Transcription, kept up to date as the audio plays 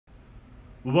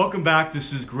Well, welcome back.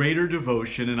 This is Greater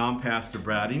Devotion, and I'm Pastor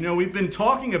Brad. You know, we've been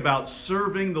talking about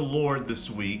serving the Lord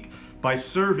this week by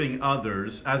serving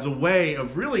others as a way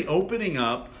of really opening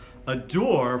up a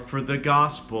door for the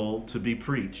gospel to be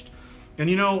preached.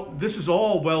 And you know, this is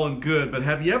all well and good, but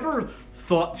have you ever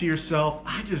thought to yourself,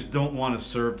 I just don't want to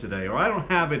serve today, or I don't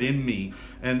have it in me,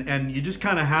 and you just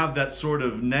kind of have that sort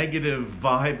of negative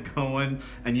vibe going,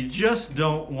 and you just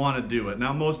don't want to do it.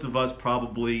 Now, most of us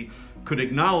probably could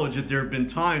acknowledge that there have been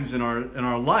times in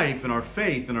our life, in our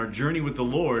faith, in our journey with the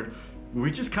Lord, where we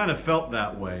just kind of felt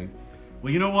that way.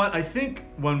 Well, you know what? I think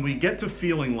when we get to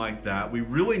feeling like that, we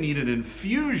really need an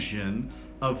infusion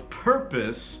of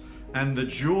purpose and the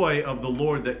joy of the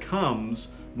Lord that comes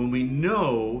when we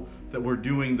know that we're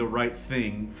doing the right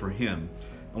thing for Him.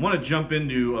 I want to jump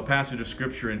into a passage of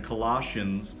Scripture in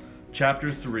Colossians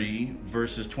chapter 3,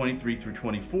 verses 23 through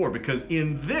 24, because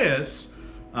in this,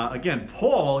 again,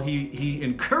 Paul, he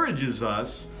encourages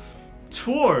us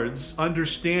towards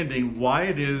understanding why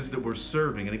it is that we're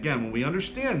serving. And again, when we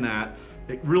understand that,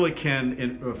 it really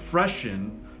can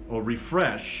freshen or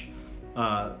refresh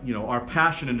our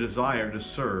passion and desire to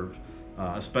serve,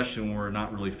 especially when we're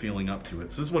not really feeling up to it.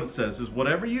 So this is what it says, is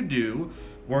whatever you do,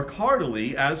 work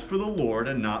heartily as for the Lord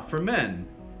and not for men,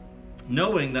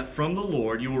 knowing that from the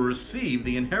Lord you will receive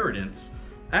the inheritance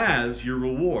as your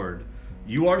reward.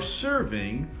 You are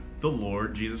serving the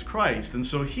Lord Jesus Christ. And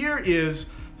so here is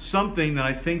something that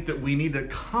I think that we need to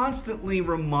constantly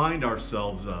remind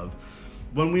ourselves of.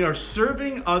 When we are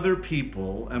serving other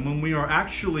people and when we are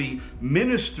actually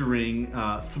ministering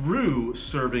through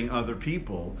serving other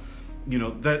people, you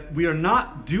know, that we are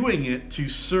not doing it to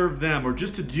serve them or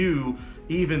just to do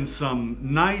even some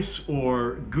nice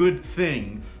or good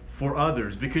thing for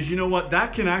others. Because you know what?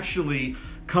 That can actually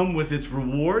come with its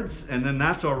rewards, and then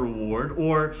that's our reward.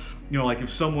 Or, you know, like if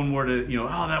someone were to,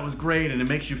 oh, that was great, and it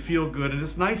makes you feel good, and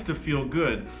it's nice to feel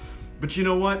good. But you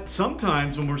know what?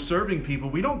 Sometimes when we're serving people,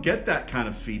 we don't get that kind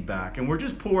of feedback, and we're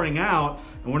just pouring out,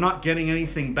 and we're not getting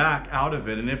anything back out of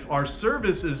it. And if our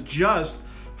service is just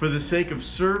for the sake of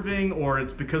serving, or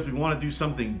it's because we want to do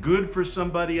something good for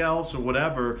somebody else or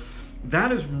whatever,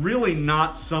 that is really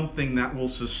not something that will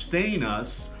sustain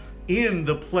us in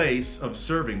the place of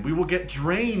serving. We will get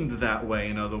drained that way,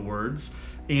 in other words,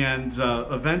 and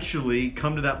eventually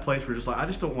come to that place where we're just like, I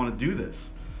just don't want to do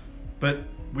this. But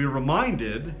we're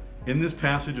reminded in this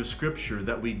passage of Scripture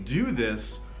that we do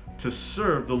this to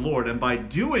serve the Lord. And by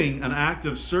doing an act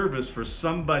of service for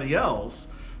somebody else,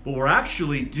 what we're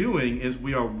actually doing is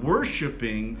we are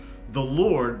worshiping the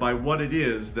Lord by what it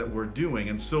is that we're doing.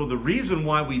 And so the reason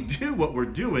why we do what we're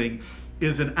doing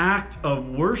is an act of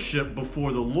worship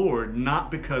before the Lord,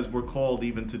 not because we're called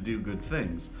even to do good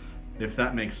things. If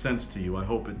that makes sense to you, I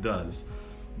hope it does.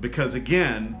 Because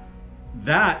again,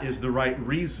 that is the right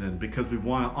reason, because we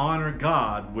want to honor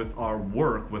God with our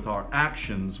work, with our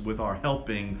actions, with our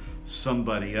helping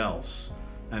somebody else.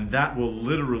 And that will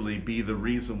literally be the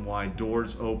reason why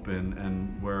doors open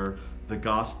and where the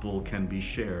gospel can be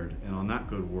shared. And on that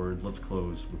good word, let's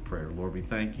close with prayer. Lord, we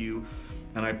thank you.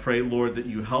 And I pray, Lord, that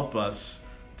you help us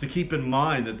to keep in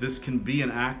mind that this can be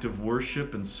an act of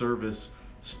worship and service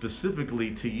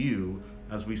specifically to you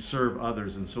as we serve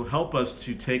others. And so help us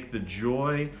to take the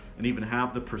joy and even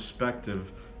have the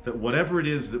perspective that whatever it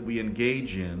is that we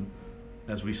engage in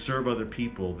as we serve other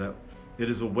people, that it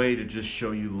is a way to just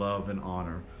show you love and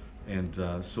honor.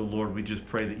 And so, Lord, we just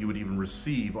pray that you would even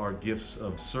receive our gifts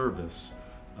of service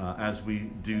as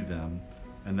we do them,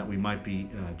 and that we might be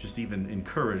just even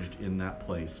encouraged in that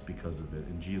place because of it.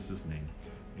 In Jesus' name,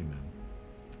 amen.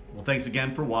 Well, thanks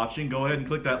again for watching. Go ahead and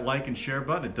click that like and share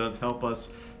button. It does help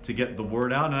us to get the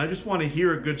word out. And I just want to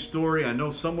hear a good story. I know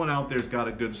someone out there's got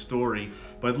a good story,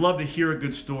 but I'd love to hear a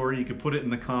good story. You can put it in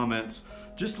the comments.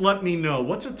 Just let me know.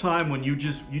 What's a time when you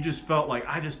just felt like,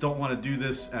 I just don't want to do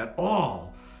this at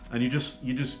all? And you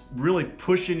just really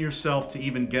pushing yourself to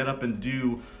even get up and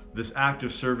do this act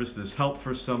of service, this help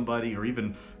for somebody, or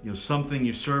even something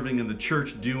you're serving in the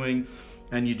church doing,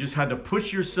 and you just had to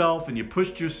push yourself, and you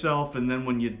pushed yourself, and then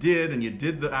when you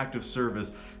did the act of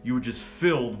service, you were just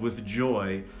filled with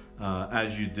joy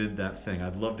as you did that thing.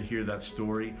 I'd love to hear that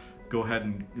story. Go ahead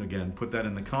and, again, put that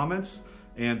in the comments.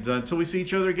 And until we see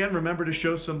each other again, remember to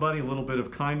show somebody a little bit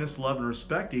of kindness, love, and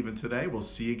respect even today. We'll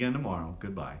see you again tomorrow.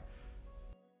 Goodbye.